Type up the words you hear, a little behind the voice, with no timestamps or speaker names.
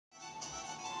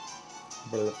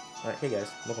Alright, hey guys,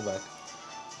 welcome back.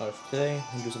 Alright, today I'm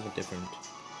gonna do something different.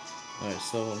 Alright,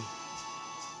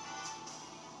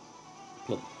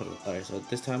 so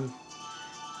this time,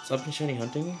 so I've been shiny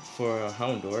hunting for a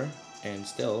Houndour, and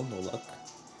still no luck.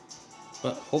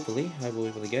 But hopefully I will be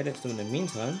able to get it. So in the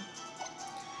meantime,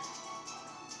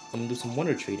 I'm gonna do some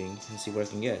wonder trading and see what I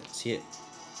can get. See if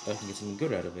I can get something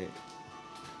good out of it.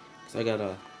 Cause I got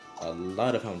a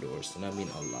lot of Houndours, and I mean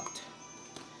a lot.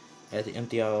 I had to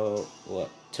empty out what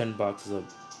 10 boxes of,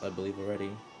 I believe already.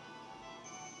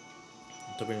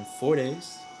 It's been 4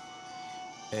 days,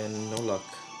 and no luck.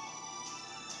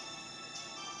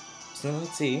 So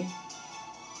let's see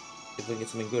if we can get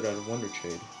something good out of Wonder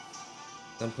Trade.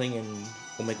 I'm playing in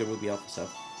Omega Ruby Alpha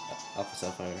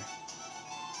Sapphire.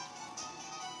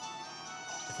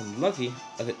 If I'm lucky,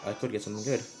 I could get something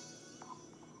good.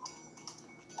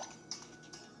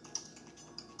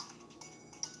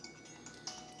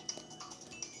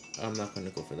 I'm not gonna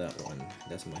go for that one.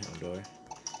 That's my Houndour.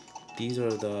 These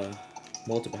are the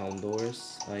multiple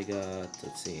Houndours. I got,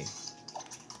 let's see.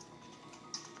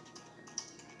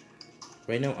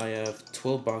 Right now I have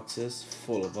 12 boxes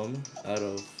full of them out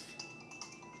of,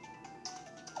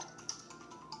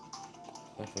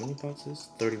 how many boxes?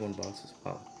 31 boxes.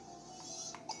 Wow.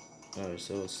 Alright,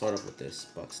 so let's start off with this,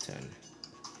 box 10.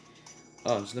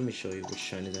 Oh, just let me show you which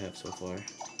shinies I have so far.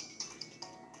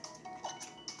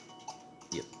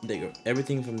 Yep, there you go.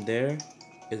 Everything from there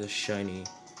is a shiny.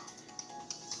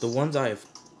 The ones I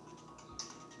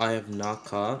have not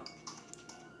caught.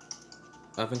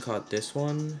 I haven't caught this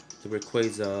one, the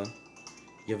Rayquaza,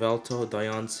 Yveltal,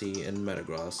 Diancie, and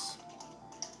Metagross,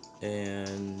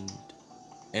 and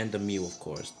the Mew, of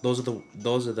course. Those are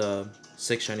the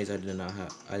 6 shinies I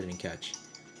didn't catch.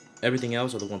 Everything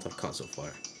else are the ones I've caught so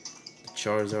far. The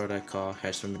Charizard I caught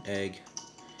hatched from an egg,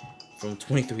 from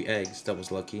 23 eggs. That was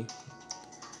lucky.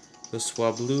 The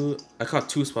Swablu, I caught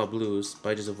 2 Swablus, but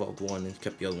I just evolved one and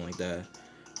kept the other one like that.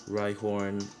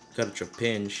 Rhyhorn, got a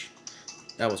Trapinch.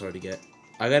 That was hard to get.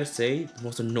 I gotta say, the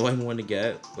most annoying one to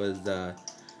get was the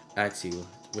Axew,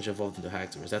 which evolved into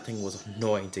Haxorus. That thing was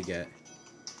annoying to get.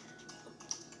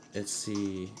 Let's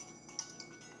see.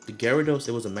 The Gyarados,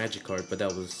 it was a magic card, but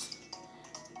that was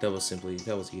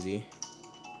easy.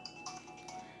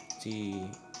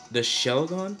 The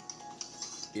Shelgon,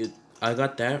 I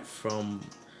got that from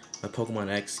my Pokemon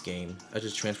X game. I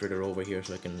just transferred it over here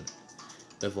so I can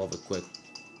evolve it quick.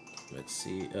 Let's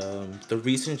see. The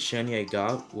recent shiny I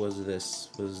got was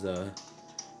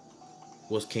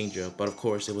Kingdra, but of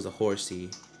course it was a Horsey.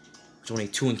 Which only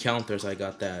 2 encounters I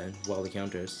got that, wild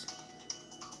encounters.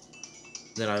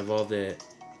 Then I evolved it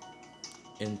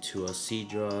into a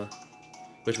Seadra,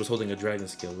 which was holding a Dragon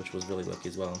Skill, which was really lucky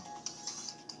as well.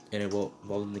 And it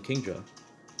evolved into Kingdra.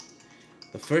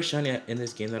 The first shiny in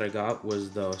this game that I got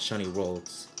was the shiny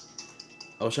Rolls.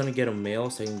 I was trying to get a male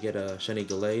so I can get a shiny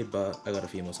Gallade, but I got a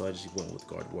female, so I just went with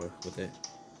Gardevoir with it.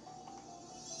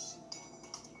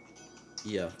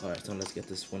 Yeah, alright, so let's get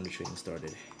this wonder trading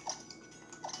started.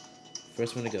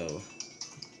 First one to go.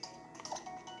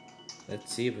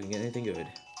 Let's see if we can get anything good.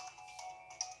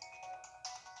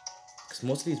 Because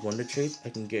most of these wonder trades, I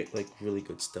can get like really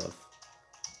good stuff.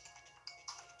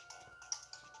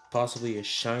 Possibly a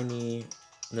shiny,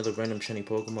 another random shiny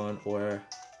Pokemon, or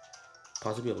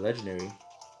possibly a legendary,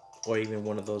 or even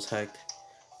one of those hacked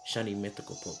shiny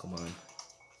mythical Pokemon.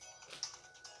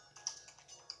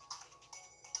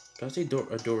 Can I say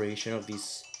a duration of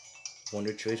these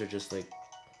wonder trades are just like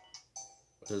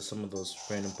some of those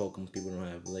random Pokemon people don't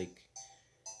have, like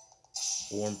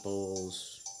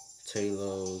Wurmples,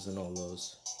 Talos, and all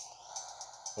those.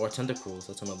 Or Tentacruels,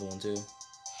 that's another one too.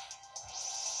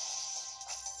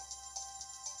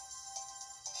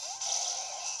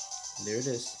 There it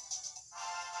is.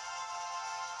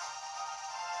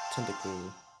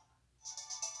 Tentacruel.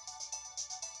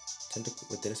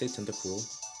 What did I say? Tentacruel?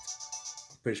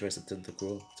 I'm pretty sure I said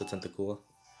Tentacruel. It's a Tentacruel.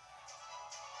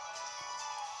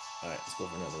 Alright, let's go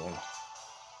for another one.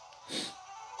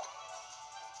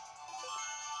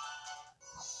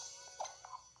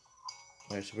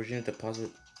 Alright, so we're gonna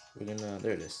deposit.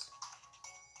 There it is.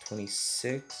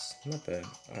 26. Not bad.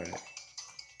 Alright. Let's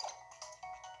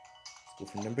go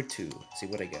for number 2. See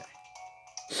what I get.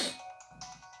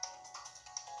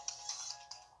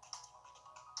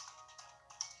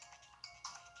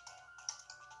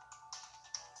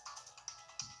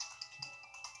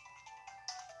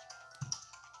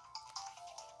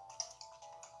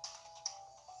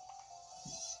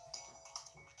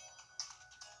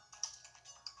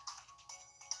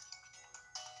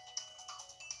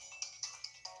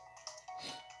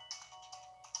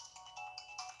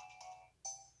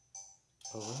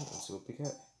 Alright, let's see what we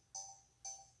get.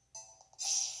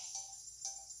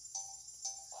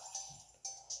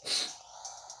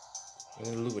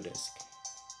 And then Lubridisk.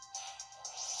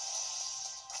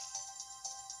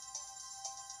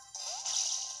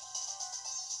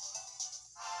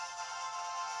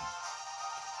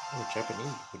 Oh,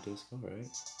 Japanese Lubridisk, alright.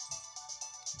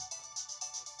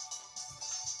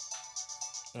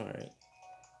 Alright.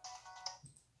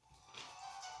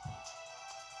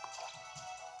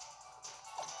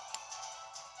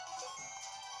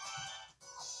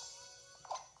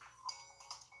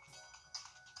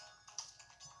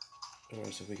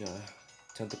 Alright, so we got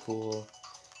Tentacool,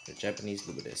 the Japanese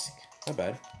Lubridisk. Not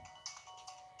bad.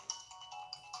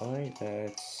 Alright,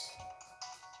 that's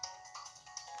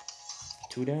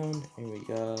 2 down, and we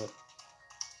got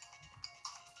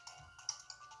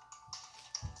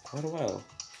quite a while.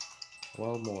 A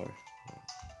while more.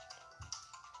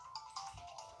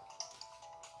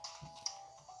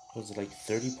 Was it like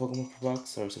 30 Pokemon per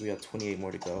box? Or so we got 28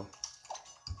 more to go.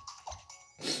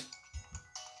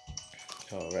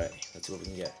 Alright, let's see what we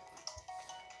can get.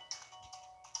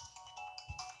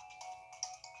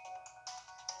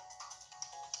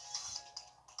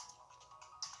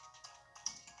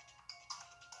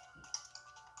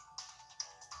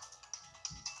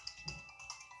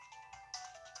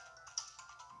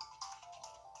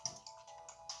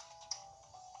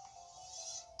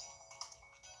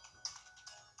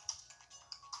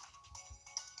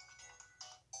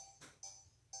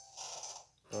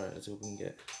 Alright, let's see what we can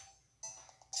get.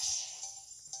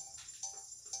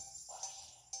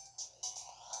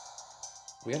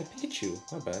 We got a Pikachu,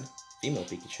 not bad. Female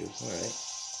Pikachu, alright.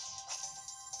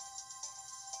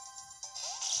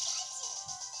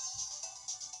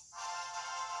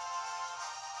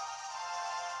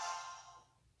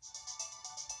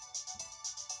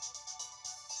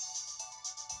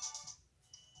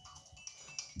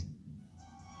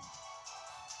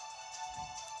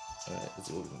 Alright, let's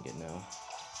see what we can get now.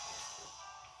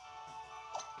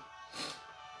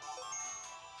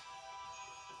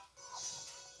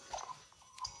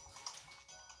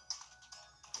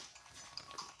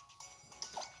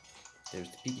 There's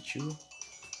the Pikachu.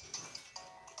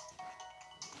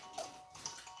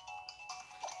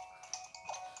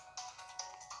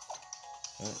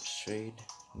 Alright, trade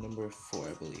number 4,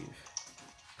 I believe.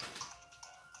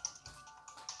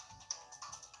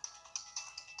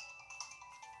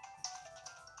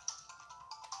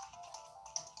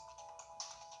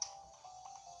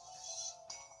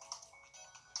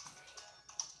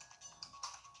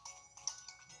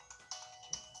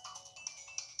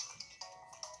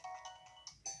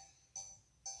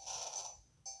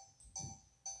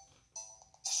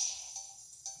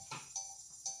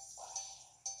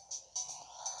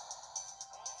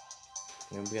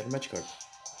 And we got a Magikarp.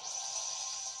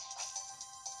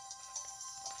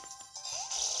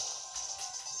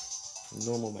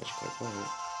 Normal Magikarp, alright.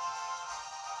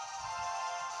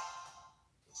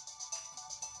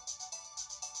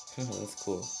 That's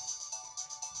cool.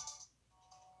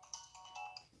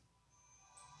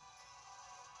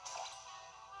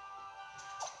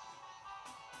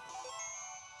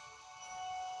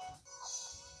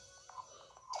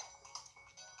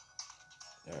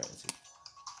 Alright, let's see.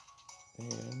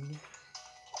 And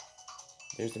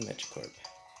there's the Magikarp.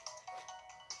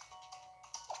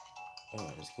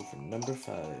 Alright, let's go for number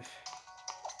 5.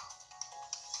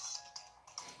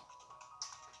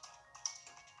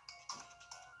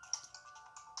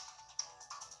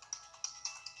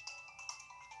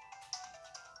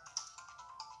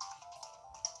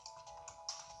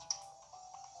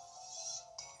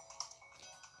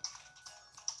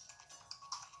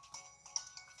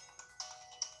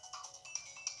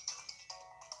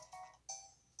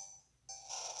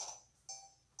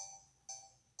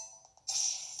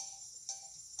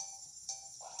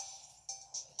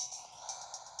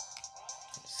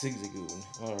 Zigzagoon,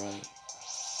 alright.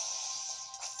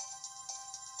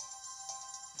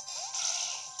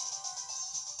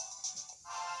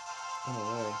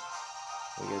 Alright.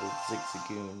 We got a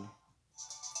Zigzagoon.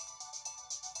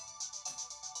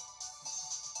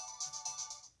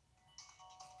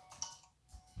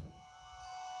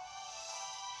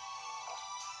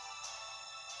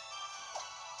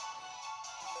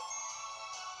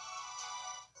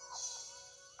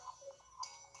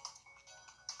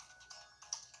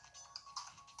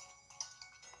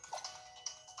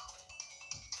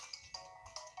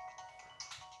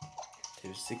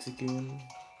 There's Zigzagoon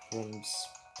from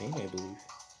Spain, I believe.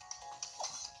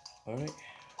 Alright.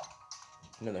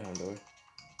 Another Houndour.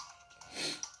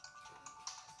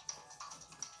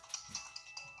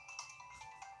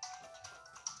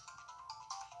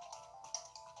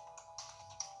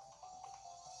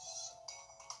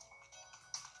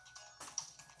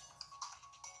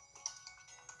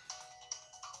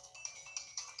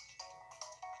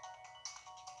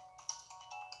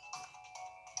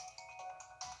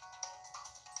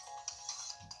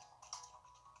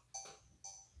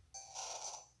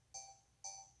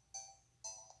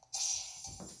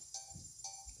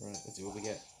 Alright, let's see what we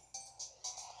get.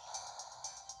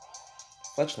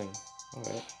 Fletchling.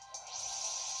 Alright.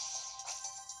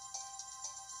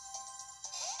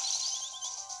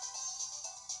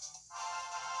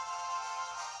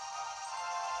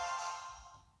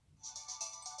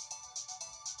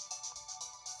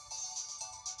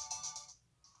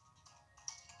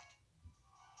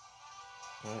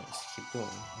 Alright, let's keep going.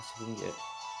 Let's see what we can get.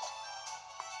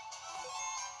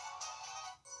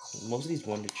 Most of these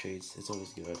wonder trades, it's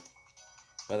always good.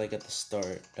 But like at the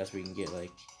start, that's where you can get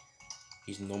like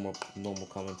these normal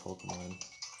common Pokemon.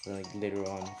 But like later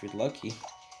on, if you're lucky, you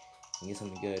can get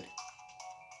something good.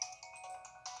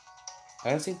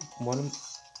 I gotta say one of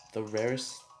the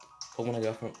rarest Pokemon I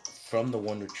got from the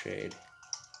Wonder Trade,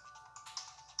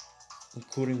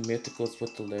 including mythicals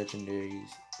with the legendaries,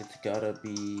 it's gotta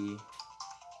be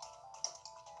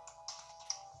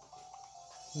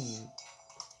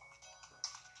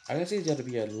I gotta say it's gotta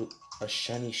be a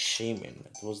shiny Shaman.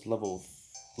 It was level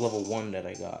 1 that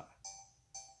I got.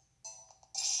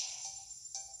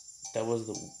 That was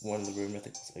one of the rare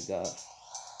mythicals I got.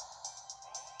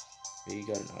 Yeah, you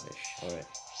got an Oddish. Alright.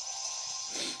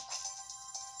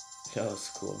 That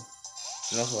was cool.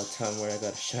 And also a time where I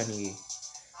got a shiny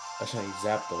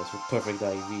Zapdos with perfect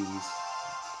IVs.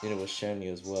 And it was shiny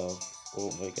as well.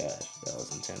 Oh my god, that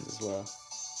was intense as well.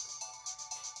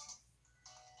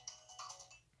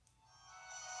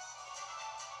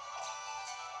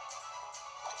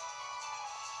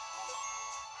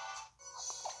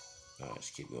 Alright,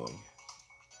 let's keep going.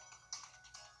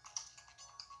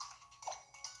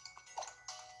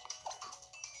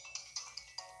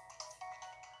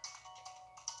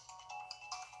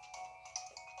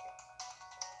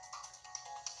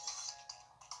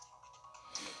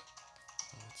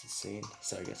 That's insane.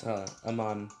 Sorry guys. I'm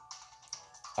on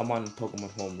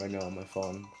Pokemon Home right now on my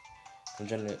phone. I'm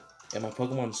trying to in my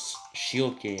Pokemon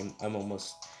Shield game. I'm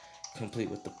almost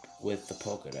complete with the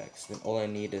Pokédex. Then all I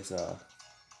need is I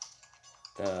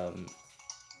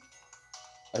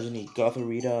just need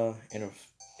Gothorita in her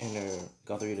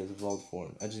Gothorita's evolved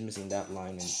form. I'm just missing that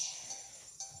line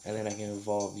and then I can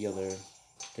evolve the other.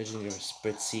 I just need a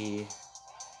Spritzy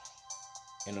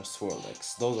and a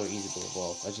Swirlix. Those are easy to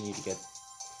evolve. I just need to get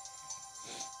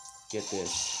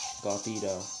this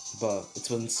Gothita, but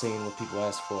it's insane what people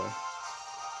ask for.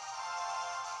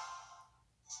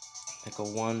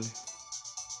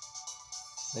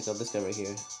 Like this guy right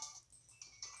here.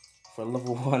 For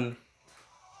level 1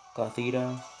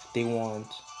 Gothita, they want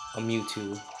a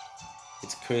Mewtwo.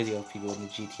 It's crazy how people in the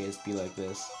GTS be like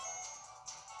this.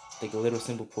 Like a little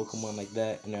simple Pokemon like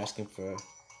that, and they're asking for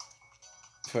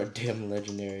a damn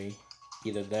legendary.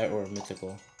 Either that or a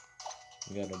mythical.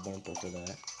 You got a bumper for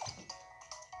that.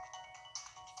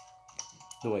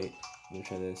 No, wait, let me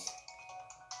try this.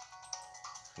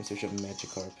 Let me search up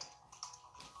Magikarp.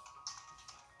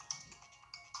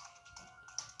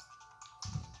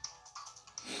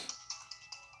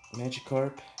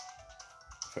 Magikarp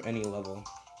for any level.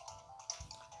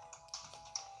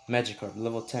 Magikarp,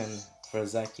 level 10 for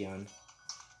Zacian.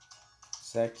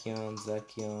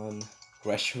 Zacian.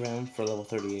 Reshiram for level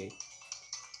 38.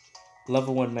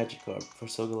 Level 1 Magikarp for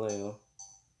Solgaleo.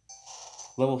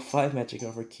 Level 5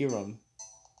 Magikarp for Kyurem.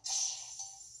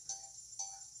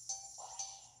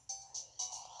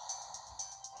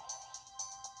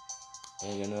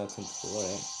 And I got another tentacle,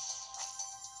 alright.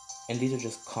 And these are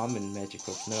just common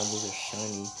Magikarps, none of these are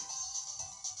shiny.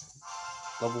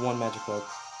 Level 1 Magikarp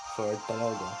for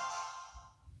Dialga.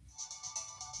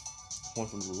 One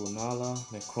from Lunala,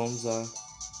 Necromza,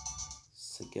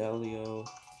 Sigaleo,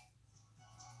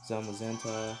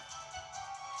 Zamazenta.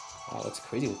 Wow, that's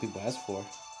crazy what people ask for.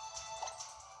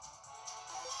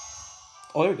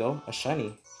 Oh, there we go, a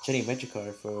shiny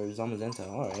Magikarp for Zamazenta.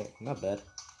 Alright, not bad.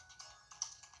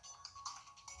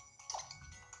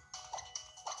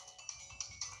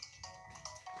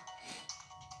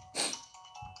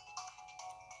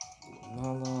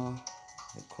 Lunala,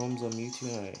 Necromza, Mewtwo.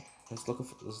 Alright, let's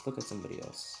look at somebody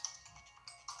else.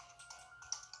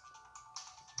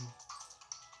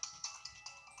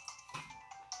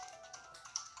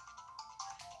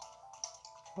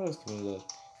 What else can we look?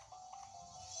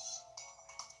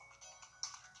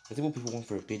 I think what people want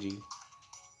for a Pidgey.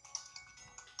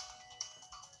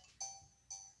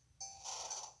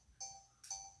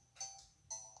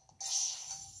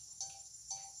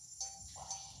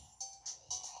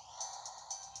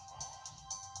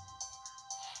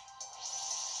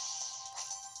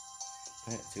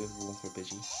 Alright, see what people want for a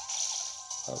Pidgey.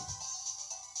 Oh.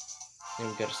 And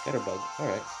we got a Scatterbug.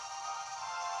 Alright.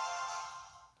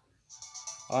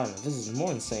 Oh no, this is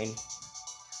more insane.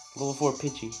 Level 4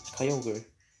 Pidgey, Kyogre.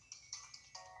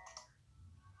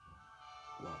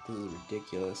 This is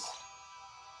ridiculous.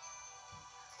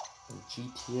 And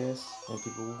GTS, and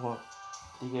people want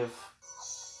to give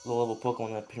low level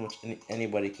Pokemon that pretty much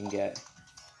anybody can get.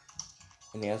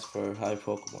 And they ask for high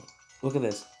Pokemon. Look at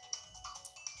this.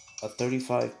 A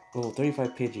level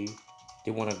 35 Pidgey,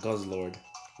 they want a Guzzlord.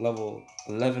 Level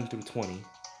 11 through 20.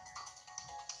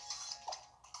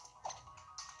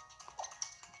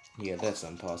 Yeah, that's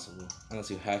impossible.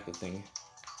 Unless you hack the thing.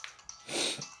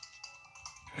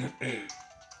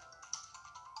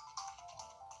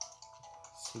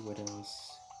 See what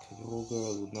else.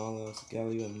 Kyogre, Lunala,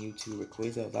 Galio, Mewtwo,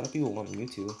 Rayquaza. A lot of people want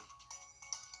Mewtwo.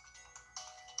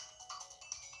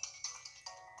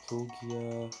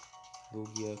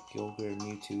 Lugia, Kyogre,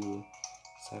 Mewtwo,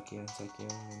 Sakian, and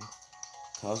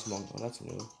Cosmog. Oh, that's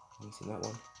new. I haven't seen that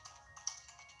one.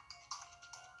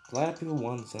 A lot of people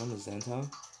want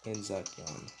Zamazenta and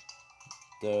Zacian,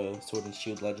 the Sword and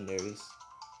Shield legendaries.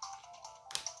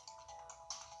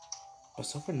 But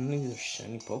so far, none of these are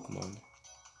shiny Pokemon.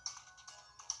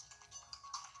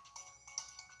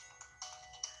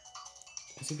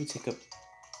 Let's see if we take up.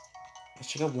 Let's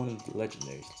check out one of the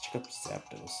legendaries. Let's check out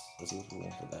Zapdos. Let's see what we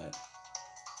want for that.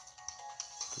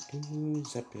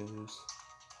 Zapdos.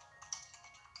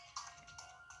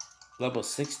 Level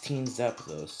 16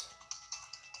 Zapdos.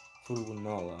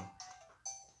 Lunala.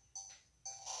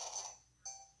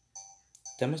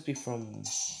 That must be from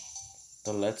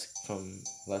the Let's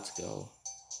Go.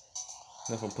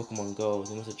 No, from Pokemon Go.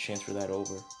 They must have transferred that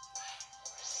over.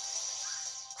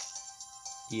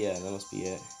 Yeah, that must be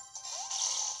it.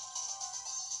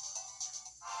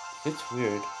 It's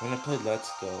weird. When I played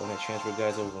Let's Go, when I transferred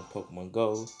guys over from Pokemon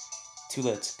Go to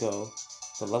Let's Go,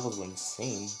 the levels were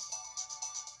insane.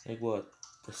 Like what?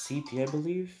 The CP, I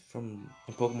believe, in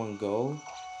Pokemon Go.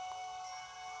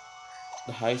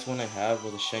 The highest one I have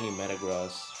was a shiny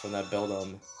Metagross from that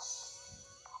Beldum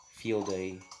Field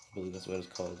Day. I believe that's what it's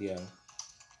called, yeah.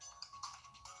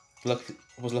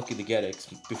 Was lucky to get it,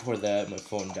 'cause before that my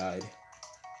phone died.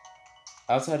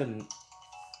 Outside of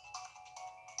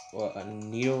a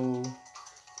Nido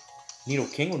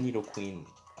King or Nido Queen?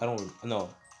 I don't know.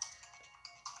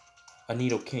 A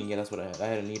Nido King, yeah, that's what I had. I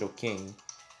had a Nido King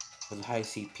with a high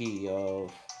CP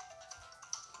of,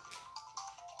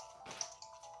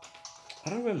 I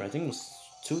don't remember, I think it was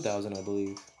 2,000, I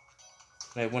believe.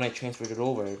 When I transferred it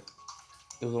over, it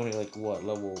was only like, what,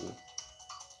 level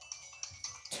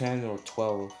 10 or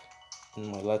 12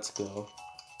 in my Let's Go.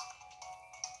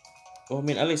 Well, I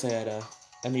mean, at least I had a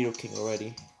Nido King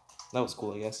already. That was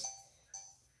cool, I guess.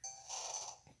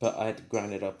 But I had to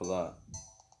grind it up a lot.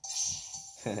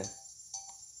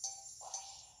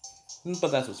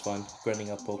 But that was fun, grinding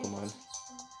up Pokemon.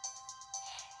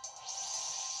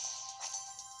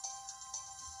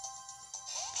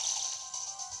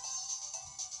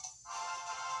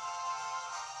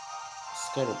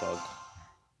 Scatterbug.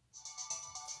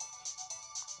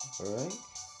 Alright.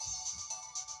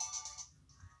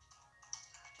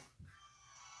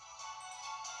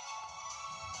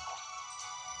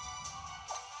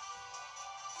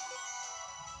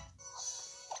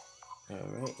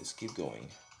 Alright, let's keep going.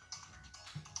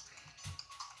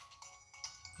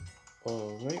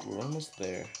 Alright, we're almost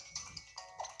there.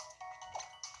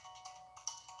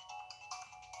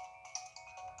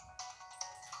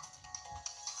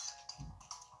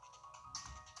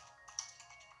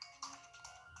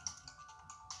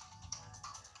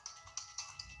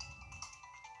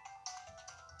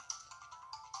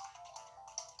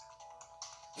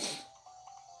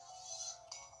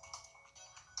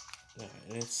 Alright,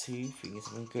 let's see if we can get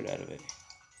something good out of it.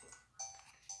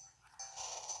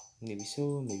 Maybe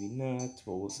so, maybe not,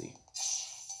 but we'll see.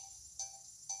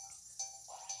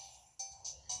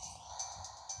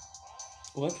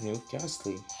 Oh, that's new.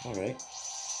 Ghastly. Alright.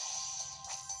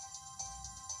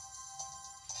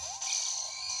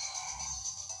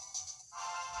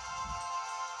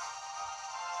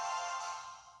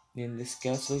 And this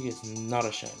Ghastly is not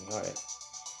a shiny. Alright.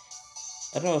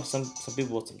 I don't know if some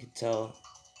people can tell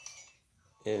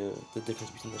the difference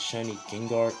between the shiny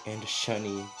Gengar and the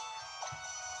shiny.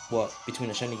 What? Between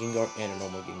a shiny Gengar and a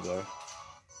normal Gengar.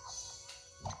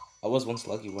 I was once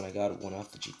lucky when I got one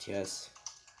off the GTS.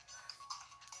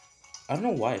 I don't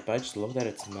know why, but I just looked at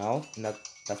its mouth, and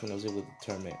that's when I was able to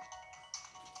determine it.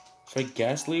 For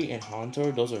Ghastly and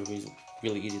Haunter, those are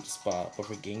really easy to spot, but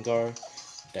for Gengar,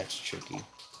 that's tricky.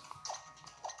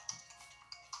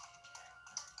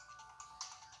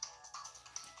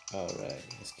 Alright,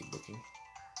 let's keep looking.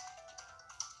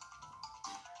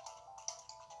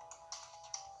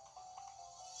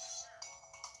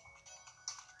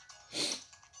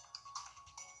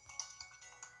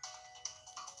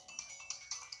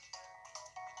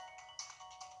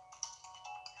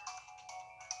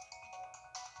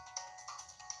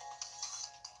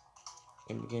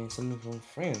 And we're getting something from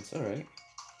France, alright.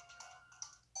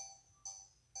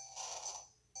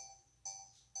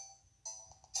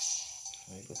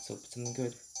 Alright, let's hope it's something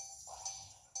good.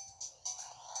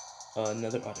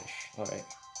 Another oddish, alright.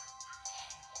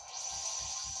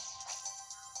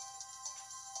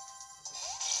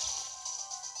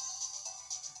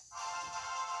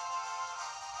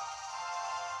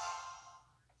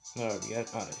 Alright, we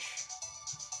got an oddish.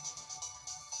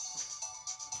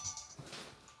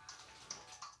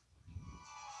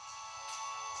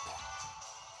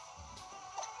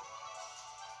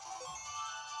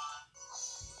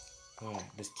 Alright,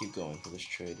 let's keep going for this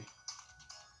trade.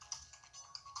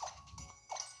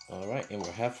 Alright, and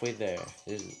we're halfway there.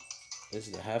 This is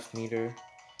the half meter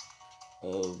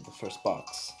of the first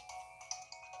box.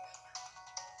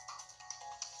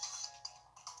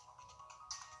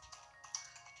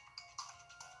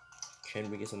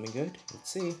 Can we get something good? Let's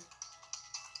see.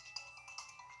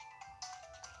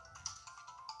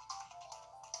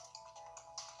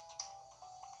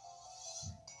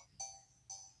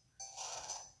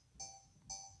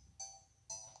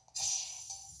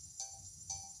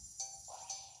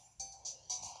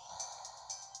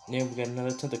 Yeah, we got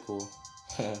another tentacle.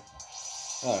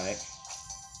 Alright.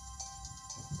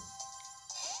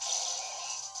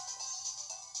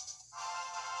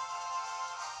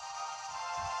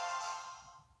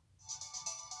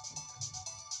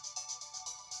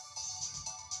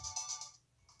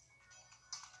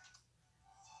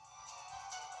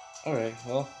 Alright,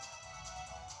 well,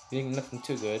 we didn't get nothing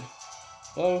too good.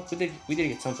 Well, we did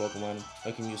get some Pokemon.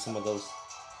 I can use some of those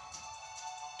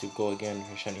to go again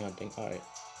for shiny hunting. Alright.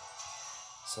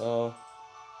 So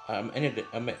I'm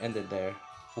gonna end it there.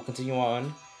 We'll continue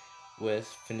on with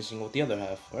finishing with the other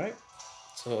half, alright?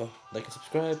 So like and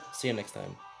subscribe. See you next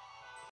time.